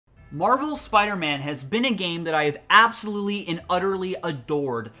Marvel's Spider-Man has been a game that I have absolutely and utterly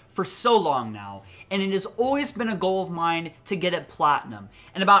adored for so long now, and it has always been a goal of mine to get it platinum.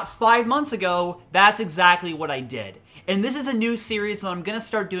 And about 5 months ago, that's exactly what I did. And this is a new series that I'm going to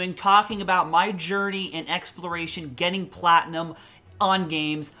start doing, talking about my journey and exploration getting platinum on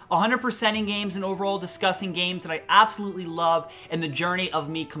games, 100%ing games, and overall discussing games that I absolutely love and the journey of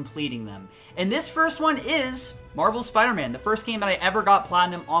me completing them. And this first one is Marvel's Spider-Man, the first game that I ever got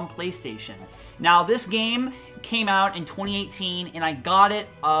platinum on PlayStation. Now, this game came out in 2018, and I got it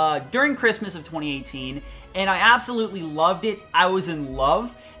during Christmas of 2018, and I absolutely loved it. I was in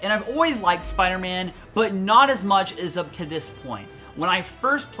love, and I've always liked Spider-Man, but not as much as up to this point. When I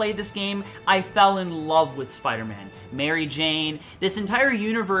first played this game, I fell in love with Spider-Man. Mary Jane, this entire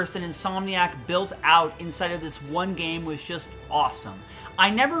universe that Insomniac built out inside of this one game was just awesome. I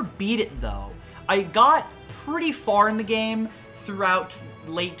never beat it though. I got pretty far in the game throughout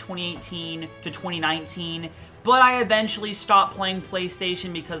late 2018 to 2019, but I eventually stopped playing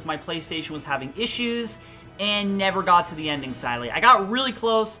PlayStation because my PlayStation was having issues and never got to the ending, sadly. I got really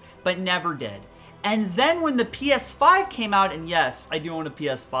close, but never did. And then when the PS5 came out, and yes, I do own a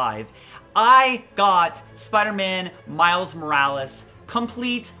PS5, I got Spider-Man Miles Morales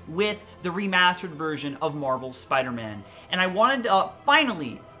complete with the remastered version of Marvel's Spider-Man. And I wanted to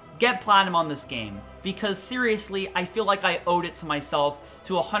finally get platinum on this game, because seriously, I feel like I owed it to myself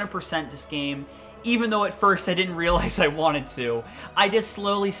to 100% this game, even though at first I didn't realize I wanted to. I just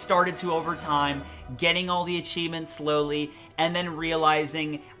slowly started to over time, getting all the achievements slowly, and then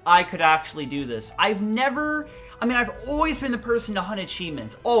realizing I could actually do this. I've always been the person to hunt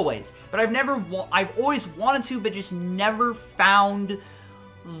achievements, always, but I've always wanted to, but just never found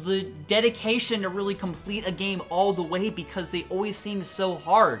the dedication to really complete a game all the way because they always seemed so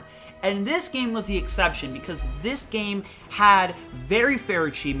hard. And this game was the exception because this game had very fair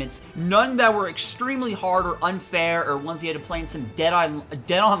achievements, none that were extremely hard or unfair or ones you had to play in some dead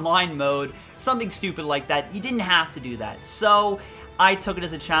online mode, something stupid like that. You didn't have to do that. So I took it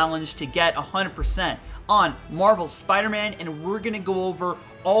as a challenge to get 100% on Marvel's Spider-Man, and we're going to go over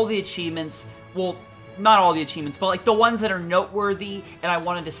all the achievements. Well, not all the achievements, but like the ones that are noteworthy and I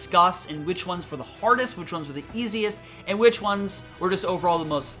want to discuss, and which ones were the hardest, which ones were the easiest, and which ones were just overall the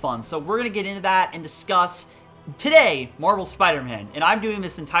most fun. So we're going to get into that and discuss today Marvel's Spider-Man, and I'm doing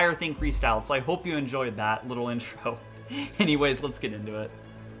this entire thing freestyle, so I hope you enjoyed that little intro. Anyways, let's get into it.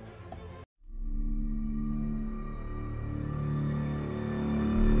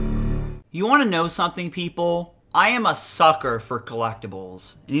 You want to know something, people? I am a sucker for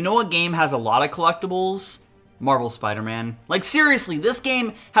collectibles. And you know what game has a lot of collectibles? Marvel Spider-Man. Like, seriously, this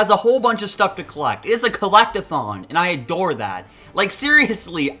game has a whole bunch of stuff to collect. It is a collectathon, and I adore that. Like,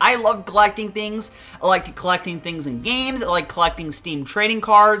 seriously, I love collecting things. I like collecting things in games. I like collecting Steam trading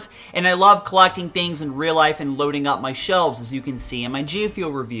cards. And I love collecting things in real life and loading up my shelves, as you can see in my G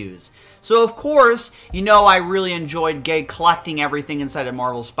Fuel reviews. So, of course, you know I really enjoyed collecting everything inside of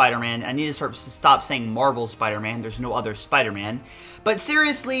Marvel Spider-Man. I need to stop saying Marvel Spider-Man. There's no other Spider-Man. But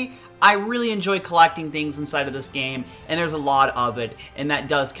seriously, I really enjoy collecting things inside of this game, and there's a lot of it, and that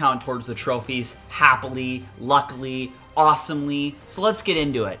does count towards the trophies, happily, luckily, awesomely. So let's get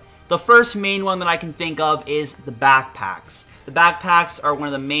into it. The first main one that I can think of is the backpacks. The backpacks are one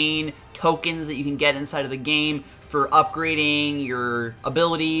of the main tokens that you can get inside of the game for upgrading your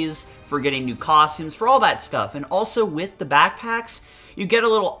abilities, for getting new costumes, for all that stuff. And also with the backpacks, you get a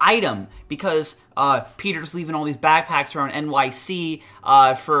little item because Peter's leaving all these backpacks around NYC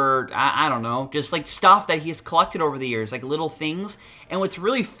for, I don't know, just like stuff that he has collected over the years, like little things. And what's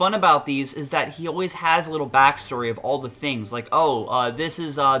really fun about these is that he always has a little backstory of all the things. Like, oh, this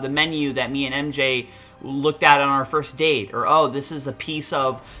is the menu that me and MJ looked at on our first date, or oh, this is a piece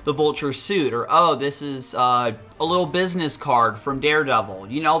of the Vulture suit, or oh, this is a little business card from Daredevil.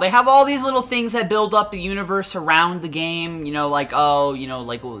 You know, they have all these little things that build up the universe around the game, you know, like, oh, you know,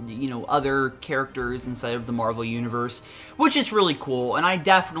 like, you know, other characters inside of the Marvel universe, which is really cool, and I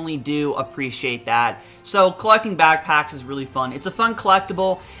definitely do appreciate that. So collecting backpacks is really fun. It's a fun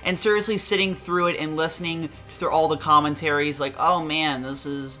collectible, and seriously sitting through it and listening through all the commentaries, like, oh man, this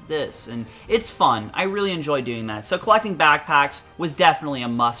is this, and it's fun. I really enjoy doing that. So collecting backpacks was definitely a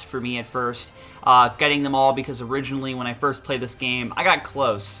must for me at first. Getting them all because originally when I first played this game, I got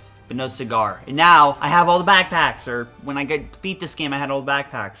close, but no cigar. And now I have all the backpacks, or when I beat this game, I had all the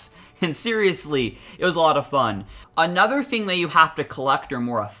backpacks. And seriously, it was a lot of fun. Another thing that you have to collect or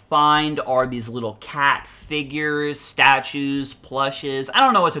more find are these little cat figures, statues, plushes. I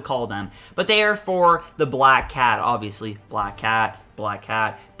don't know what to call them, but they are for the Black Cat, obviously. Black Cat, Black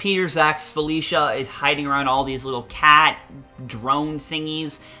cat. Peter's ex, Felicia, is hiding around all these little cat drone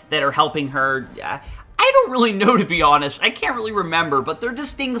thingies that are helping her. I don't really know, to be honest. I can't really remember, but they're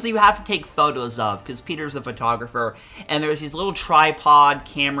just things that you have to take photos of, because Peter's a photographer, and there's these little tripod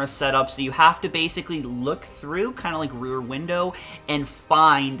camera setups that you have to basically look through, kind of like Rear Window, and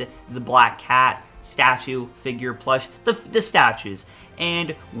find the black cat statue, figure, plush, the statues.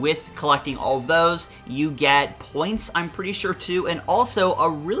 And with collecting all of those, you get points, I'm pretty sure, too, and also a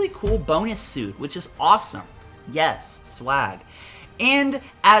really cool bonus suit, which is awesome. Yes, swag. And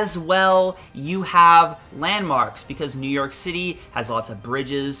as well, you have landmarks, because New York City has lots of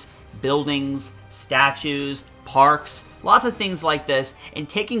bridges, buildings, statues, parks, lots of things like this, and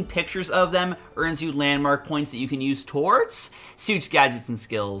taking pictures of them earns you landmark points that you can use towards suits, gadgets, and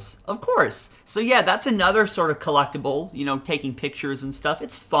skills, of course. So yeah, that's another sort of collectible, you know, taking pictures and stuff.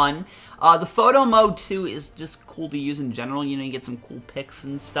 It's fun. The photo mode, too, is just cool to use in general. You know, you get some cool pics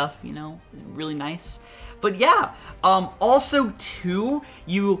and stuff, you know, really nice. But yeah, also, too,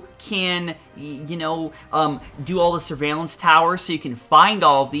 you can, you know, do all the surveillance towers, so you can find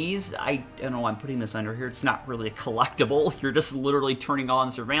all of these. I don't know why I'm putting this under here. It's not really a collectible. You're just literally turning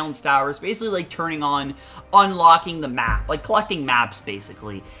on surveillance towers, basically like turning on, unlocking the map, like collecting maps,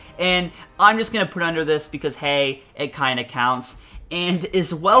 basically. And I'm just going to put under this because, hey, it kind of counts. And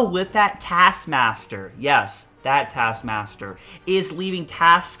as well with that, Taskmaster, yes, that Taskmaster is leaving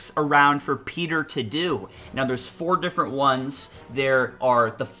tasks around for Peter to do. Now, there's 4 different ones. There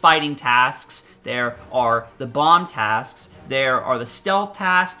are the fighting tasks, there are the bomb tasks, there are the stealth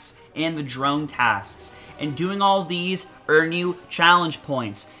tasks, and the drone tasks. And doing all of these earn you challenge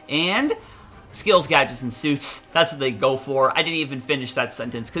points. And skills, gadgets, and suits, that's what they go for. I didn't even finish that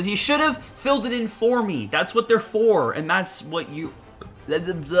sentence, because you should have filled it in for me. That's what they're for, and that's what you...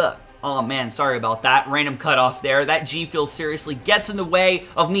 Oh man, sorry about that. Random cut off there. That G Fuel seriously gets in the way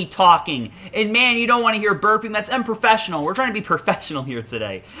of me talking. And man, you don't want to hear burping. That's unprofessional. We're trying to be professional here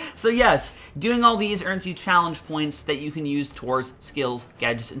today. So yes, doing all these earns you challenge points that you can use towards skills,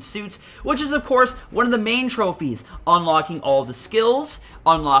 gadgets, and suits, which is of course one of the main trophies. Unlocking all the skills,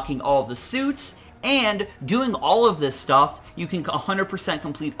 unlocking all the suits, and doing all of this stuff, you can 100%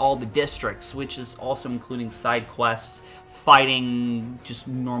 complete all the districts, which is also including side quests, fighting just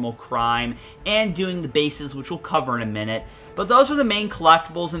normal crime, and doing the bases, which we'll cover in a minute. But those are the main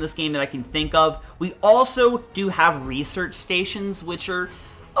collectibles in this game that I can think of. We also do have research stations, which are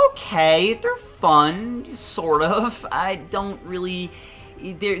okay. They're fun, sort of. I don't really...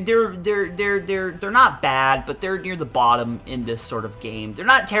 They're not bad, but they're near the bottom in this sort of game. They're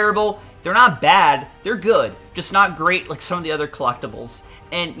not terrible, they're not bad, they're good, just not great like some of the other collectibles.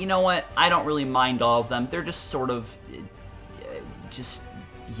 And you know what? I don't really mind all of them. They're just sort of,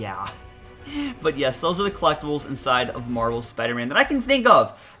 yeah. But yes, those are the collectibles inside of Marvel's Spider-Man that I can think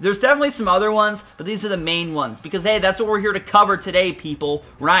of. There's definitely some other ones, but these are the main ones. Because, hey, that's what we're here to cover today, people.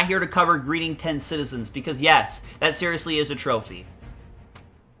 We're not here to cover Greeting 10 Citizens. Because, yes, that seriously is a trophy.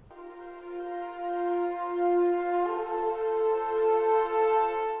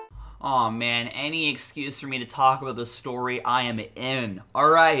 Oh man, any excuse for me to talk about the story, I am in.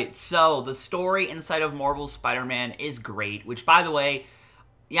 Alright, so the story inside of Marvel's Spider-Man is great, which by the way,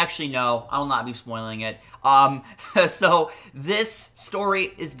 actually no, I will not be spoiling it. So this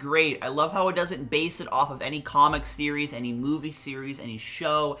story is great. I love how it doesn't base it off of any comic series, any movie series, any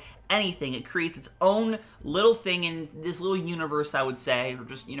show, anything. It creates its own little thing in this little universe, I would say, or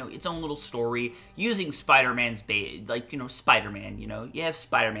just, you know, its own little story using Spider-Man's like, you know, Spider-Man, you know. You have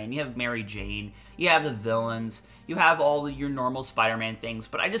Spider-Man, you have Mary Jane, you have the villains, you have all your normal Spider-Man things,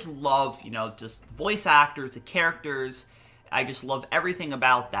 but I just love, you know, just voice actors, the characters. I just love everything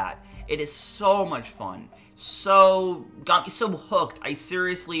about that. It is so much fun. Got me so hooked. I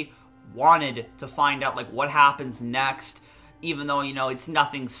seriously wanted to find out, like, what happens next, even though, you know, it's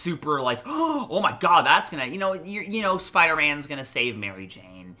nothing super, like, oh my god, that's gonna, you know, Spider-Man's gonna save Mary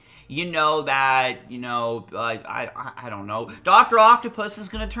Jane. You know that, you know, I don't know, Dr. Octopus is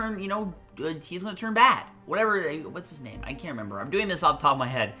gonna turn, you know, he's gonna turn bad. Whatever, what's his name? I can't remember. I'm doing this off the top of my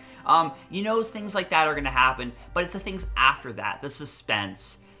head. You know, things like that are gonna happen, but it's the things after that, the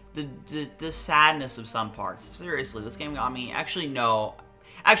suspense, the sadness of some parts. Seriously, this game got me. Actually, no.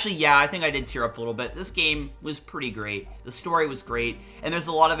 Actually, yeah, I think I did tear up a little bit. This game was pretty great. The story was great, and there's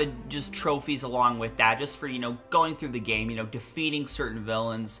a lot of just trophies along with that, just for, you know, going through the game, you know, defeating certain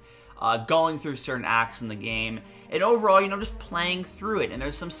villains, going through certain acts in the game, and overall, you know, just playing through it. And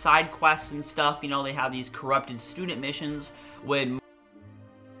there's some side quests and stuff, you know, they have these corrupted student missions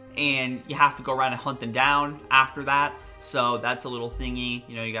and you have to go around and hunt them down after that. So that's a little thingy,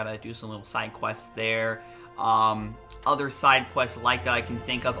 you know, you gotta do some little side quests there. Other side quests like that I can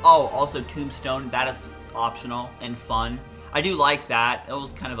think of. Oh, also Tombstone, that is optional and fun. I do like that. It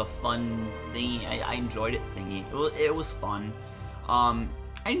was kind of a fun thing. I enjoyed it thingy. It was fun. I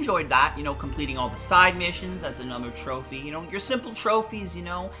enjoyed that, you know, completing all the side missions. That's another trophy. You know, your simple trophies, you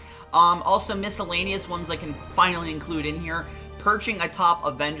know. Also miscellaneous ones I can finally include in here. Perching atop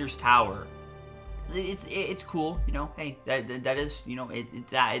Avengers Tower. It's cool, you know. Hey, that is, you know,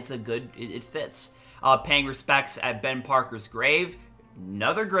 it's a good, it fits. Paying respects at Ben Parker's grave,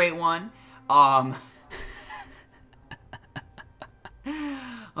 another great one.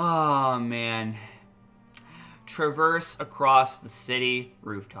 Oh man, traverse across the city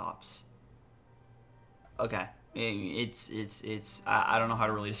rooftops. Okay, I don't know how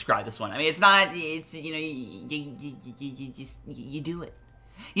to really describe this one. I mean, it's not, it's, you know, you do it.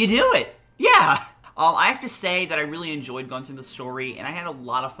 You do it. Yeah. I have to say that I really enjoyed going through the story, and I had a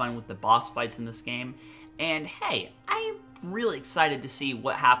lot of fun with the boss fights in this game. And hey, I'm really excited to see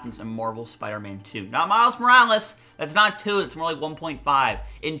what happens in Marvel Spider-Man 2. Not Miles Morales. That's not 2. It's more like 1.5.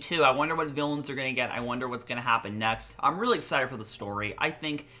 In 2, I wonder what villains they're going to get. I wonder what's going to happen next. I'm really excited for the story. I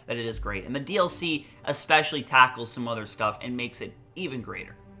think that it is great. And the DLC especially tackles some other stuff and makes it even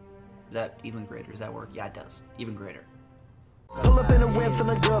greater. Is that even greater? Does that work? Yeah, it does. Even greater. Pull up in a whip,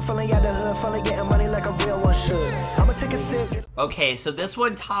 feeling good, feeling out the hood, feeling getting money like a real one should. I'ma take a sip. Okay, so this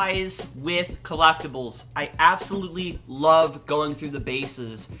one ties with collectibles. I absolutely love going through the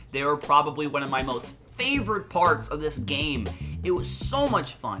bases. They were probably one of my most favorite parts of this game. It was so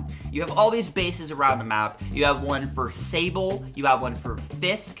much fun. You have all these bases around the map. You have one for Sable, you have one for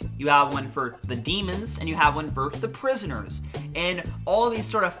Fisk, you have one for the demons, and you have one for the prisoners. And all of these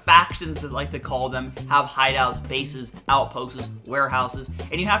sort of factions, as I like to call them, have hideouts, bases, outposts, warehouses,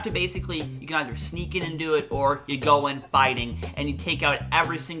 and you have to basically, you can either sneak in and do it, or you go in fighting, and you take out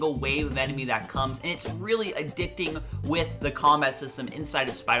every single wave of enemy that comes, and it's really addicting with the combat system inside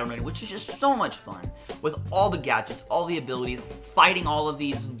of Spider-Man, which is just so much fun. With all the gadgets, all the abilities, fighting all of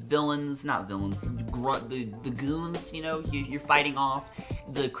these villains, not villains, the goons, you know, you're fighting off,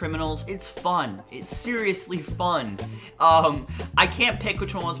 the criminals. It's fun. It's seriously fun. I can't pick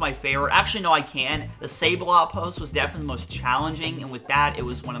which one was my favorite. Actually, no, I can. The Sable Outpost was definitely the most challenging, and with that, it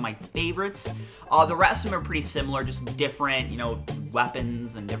was one of my favorites. The rest of them are pretty similar, just different, you know,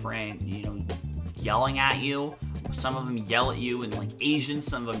 weapons and different, you know, yelling at you. Some of them yell at you in like Asian,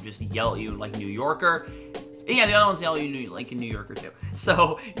 some of them just yell at you in like New Yorker. And yeah, the other ones yell at you like in New Yorker too.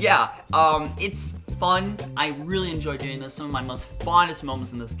 So yeah, it's fun. I really enjoy doing this. Some of my most fondest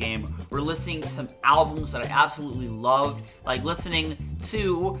moments in this game were listening to albums that I absolutely loved, like listening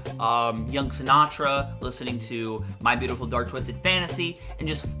to Young Sinatra, listening to My Beautiful Dark Twisted Fantasy, and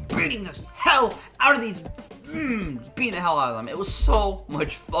just beating the hell out of these, beating the hell out of them. It was so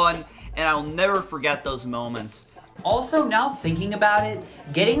much fun, and I'll never forget those moments. Also, now thinking about it,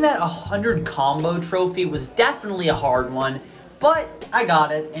 getting that 100 combo trophy was definitely a hard one, but I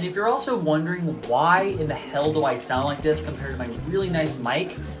got it. And if you're also wondering why in the hell do I sound like this compared to my really nice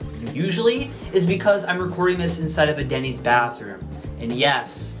mic, usually is because I'm recording this inside of a Denny's bathroom. And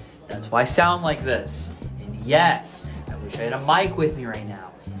yes, that's why I sound like this. And yes, I wish I had a mic with me right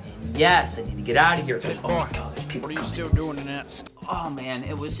now. And yes, I need to get out of here because, oh my god, there's people coming. What are you still doing in that? Oh man,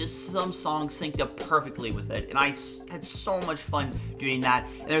 it was just some songs synced up perfectly with it, and I had so much fun doing that.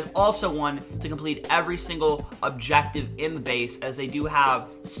 And there's also one to complete every single objective in the base, as they do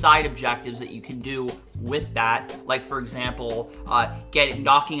have side objectives that you can do with that. Like for example,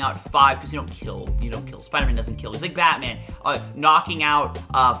 knocking out 5, because you don't kill. Spider-Man doesn't kill. He's like Batman. Knocking out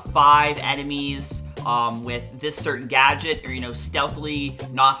 5 enemies with this certain gadget, or stealthily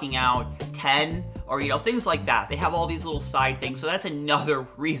knocking out 10. Or, things like that. They have all these little side things, so that's another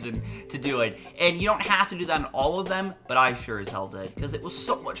reason to do it. And you don't have to do that on all of them, but I sure as hell did, because it was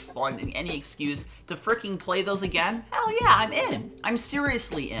so much fun, and any excuse to freaking play those again, hell yeah, I'm in. I'm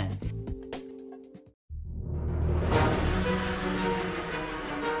seriously in.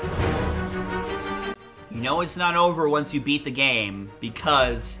 It's not over once you beat the game,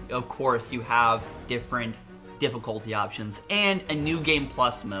 because, of course, you have different difficulty options and a new game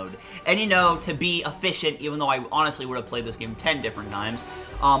plus mode. And to be efficient, even though I honestly would have played this game 10 different times,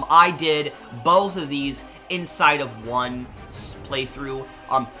 I did both of these inside of one playthrough,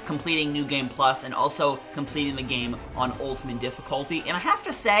 completing new game plus and also completing the game on ultimate difficulty. And I have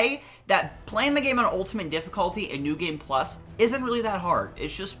to say that playing the game on ultimate difficulty and new game plus isn't really that hard.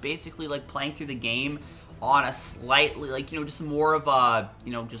 It's just basically like playing through the game on a slightly, just more of a,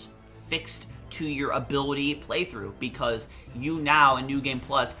 just fixed to your ability playthrough, because you now in New Game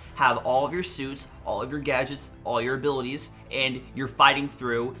Plus have all of your suits, all of your gadgets, all your abilities, and you're fighting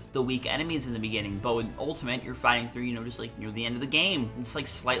through the weak enemies in the beginning. But in Ultimate, you're fighting through, you know, just like near the end of the game. It's like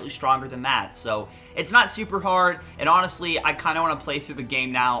slightly stronger than that. So it's not super hard, and honestly, I kind of want to play through the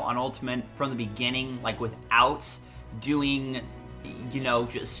game now on Ultimate from the beginning, like without doing, you know,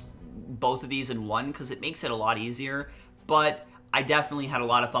 just both of these in one, because it makes it a lot easier. But I definitely had a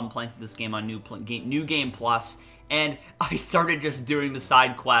lot of fun playing through this game on New Game Plus, and I started just doing the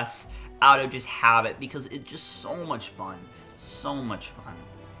side quests out of just habit, because it's just so much fun. So much fun.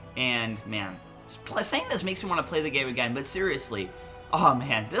 And man, saying this makes me want to play the game again, but seriously, oh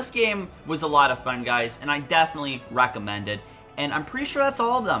man, this game was a lot of fun, guys, and I definitely recommend it. And I'm pretty sure that's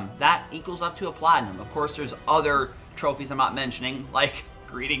all of them. That equals up to a platinum. Of course, there's other trophies I'm not mentioning, like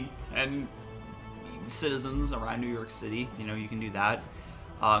greeting 10 citizens around New York City. You know, you can do that.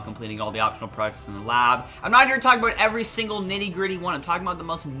 Completing all the optional projects in the lab. I'm not here to talk about every single nitty-gritty one. I'm talking about the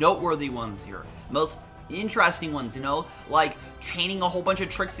most noteworthy ones here. Most interesting ones, you know? Like chaining a whole bunch of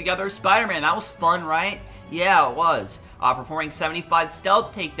tricks together. Spider-Man, that was fun, right? Yeah, it was. Performing 75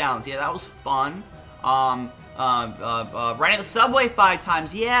 stealth takedowns. Yeah, that was fun. Riding the subway 5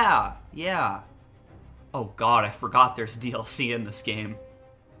 times. Yeah. Yeah. Oh god, I forgot there's DLC in this game.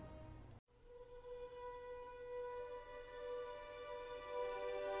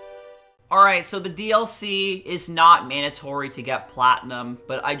 Alright, so the DLC is not mandatory to get Platinum,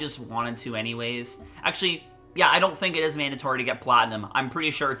 but I just wanted to anyways. Actually, yeah, I don't think it is mandatory to get Platinum. I'm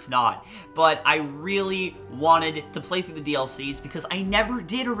pretty sure it's not. But I really wanted to play through the DLCs because I never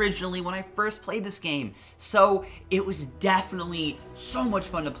did originally when I first played this game. So it was definitely so much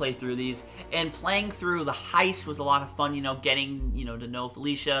fun to play through these. And playing through the heist was a lot of fun, you know, getting, you know, to know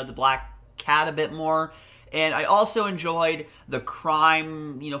Felicia, the Black Cat, a bit more. And I also enjoyed the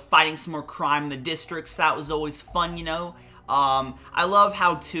crime, you know, fighting some more crime in the districts. That was always fun, you know. I love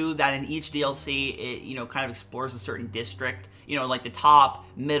how, too, that in each DLC, it, you know, kind of explores a certain district. You know, like the top,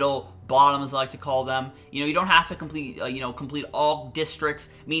 middle, bottom, as I like to call them. You know, you don't have to complete, you know, complete all districts,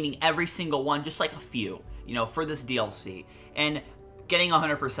 meaning every single one, just like a few, you know, for this DLC. And getting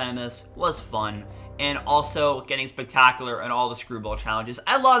 100% in this was fun. And also getting Spectacular and all the Screwball challenges.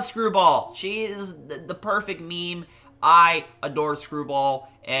 I love Screwball. She is the perfect meme. I adore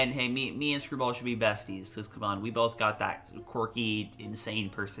Screwball. And hey, me and Screwball should be besties. Because come on, we both got that quirky,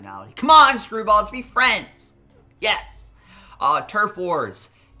 insane personality. Come on, Screwball, let's be friends. Yes. Turf Wars.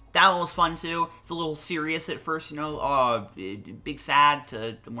 That one was fun too. It's a little serious at first, you know. Big sad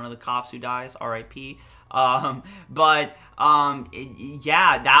to one of the cops who dies. R.I.P. Yeah,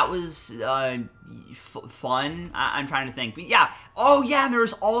 that was fun. I'm trying to think, but yeah. Oh yeah, and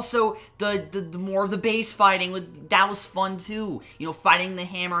there's also the more of the base fighting. That was fun too. You know, fighting the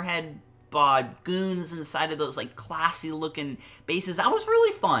Hammerhead goons inside of those like classy looking bases. That was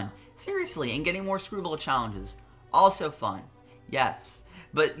really fun. Seriously, and getting more Screwball challenges. Also fun. Yes.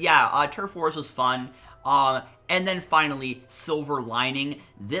 But yeah, Turf Wars was fun. And then finally, Silver Lining.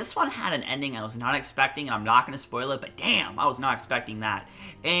 This one had an ending I was not expecting, and I'm not going to spoil it, but damn, I was not expecting that.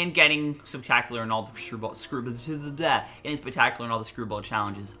 And getting Spectacular and all the Screwball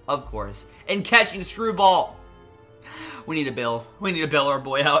challenges, of course. And catching Screwball. We need to bail our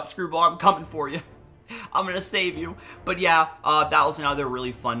boy out. Screwball, I'm coming for you. I'm gonna save you. But yeah, that was another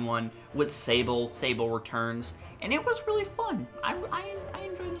really fun one with Sable. Sable returns. And it was really fun. I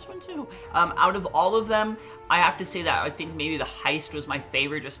enjoyed this one too. Out of all of them, I have to say that I think maybe the heist was my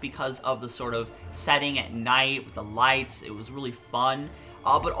favorite just because of the sort of setting at night with the lights. It was really fun.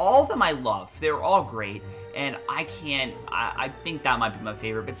 But all of them I love. They were all great. And I think that might be my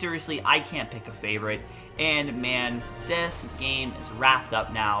favorite. But seriously, I can't pick a favorite. And man, this game is wrapped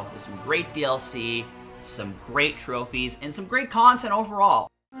up now with some great DLC, some great trophies, and some great content overall.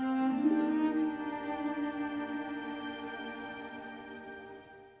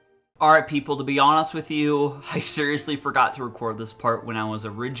 Alright people, to be honest with you, I seriously forgot to record this part when I was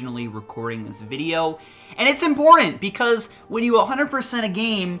originally recording this video. And it's important because when you 100% a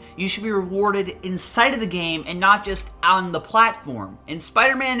game, you should be rewarded inside of the game and not just on the platform. And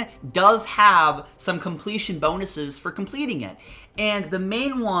Spider-Man does have some completion bonuses for completing it. And the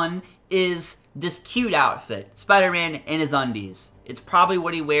main one is this cute outfit, Spider-Man in his undies. It's probably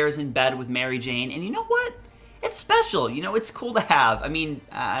what he wears in bed with Mary Jane, and you know what? It's special, you know, it's cool to have. I mean,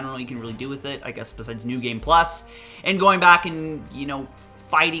 I don't know what you can really do with it, I guess, besides New Game Plus. And going back and, you know,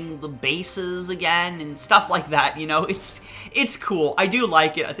 fighting the bases again and stuff like that, you know? It's cool. I do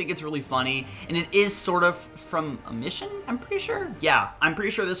like it. I think it's really funny, and it is sort of from a mission, I'm pretty sure. Yeah, I'm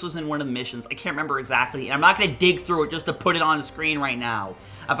pretty sure this was in one of the missions. I can't remember exactly, and I'm not going to dig through it just to put it on the screen right now.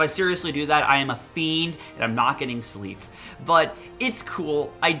 If I seriously do that, I am a fiend, and I'm not getting sleep. But it's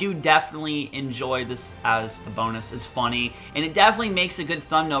cool. I do definitely enjoy this as a bonus. It's funny, and it definitely makes a good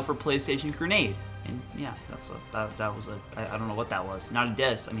thumbnail for PlayStation Grenade. And yeah, that was a, I don't know what that was. Not a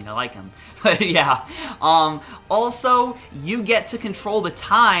diss. I mean, I like him. But yeah. Also, you get to control the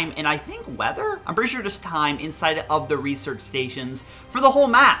time and I think weather? I'm pretty sure just time inside of the research stations for the whole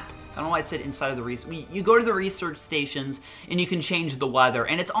map. I don't know why it said inside of the research. You go to the research stations and you can change the weather.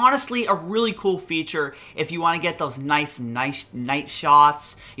 And it's honestly a really cool feature if you want to get those nice night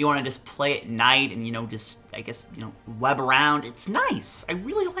shots. You want to just play at night and, you know, just, I guess, you know, web around. It's nice. I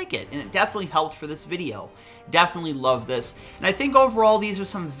really like it. And it definitely helped for this video. Definitely love this. And I think overall these are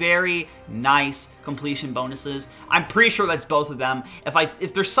some very nice completion bonuses. I'm pretty sure that's both of them.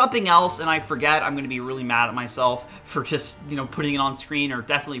 If there's something else and I forget, I'm going to be really mad at myself for just, you know, putting it on screen or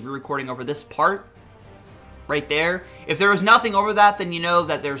definitely re-recording over this part right there. If there was nothing over that, then you know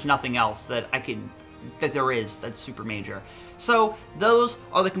that there's nothing else that there is that's super major. So those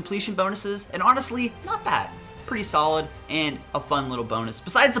are the completion bonuses, and honestly, not bad. Pretty solid and a fun little bonus.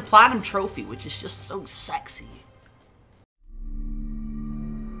 Besides the platinum trophy, which is just so sexy.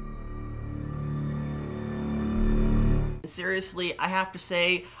 Seriously, I have to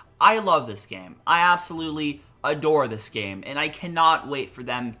say, I love this game. I absolutely adore this game, and I cannot wait for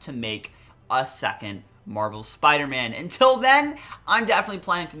them to make a second Marvel Spider-Man. Until then, I'm definitely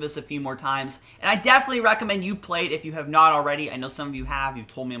playing through this a few more times, and I definitely recommend you play it if you have not already. I know some of you have. You've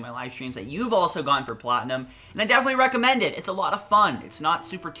told me on my live streams that you've also gone for Platinum, and I definitely recommend it. It's a lot of fun. It's not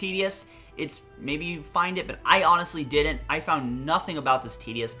super tedious. It's, maybe you find it, but I honestly didn't. I found nothing about this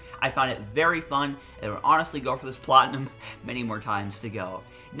tedious. I found it very fun, and I would honestly go for this Platinum many more times to go.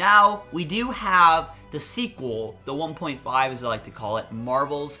 Now, we do have the sequel, the 1.5 as I like to call it,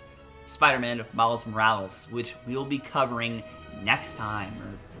 Marvel's Spider-Man Miles Morales, which we'll be covering next time,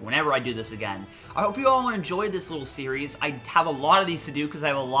 or whenever I do this again. I hope you all enjoyed this little series. I have a lot of these to do because I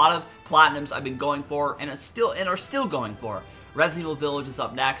have a lot of Platinums I've been going for and are still going for. Resident Evil Village is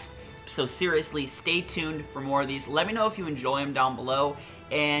up next, so seriously, stay tuned for more of these. Let me know if you enjoy them down below,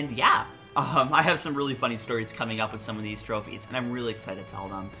 and yeah, I have some really funny stories coming up with some of these trophies, and I'm really excited to tell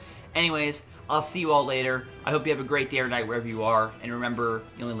them. Anyways, I'll see you all later. I hope you have a great day or night wherever you are, and remember,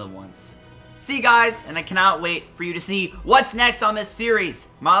 you only live once. See you guys, and I cannot wait for you to see what's next on this series.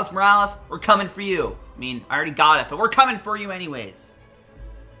 Miles Morales, we're coming for you. I mean, I already got it, but we're coming for you anyways.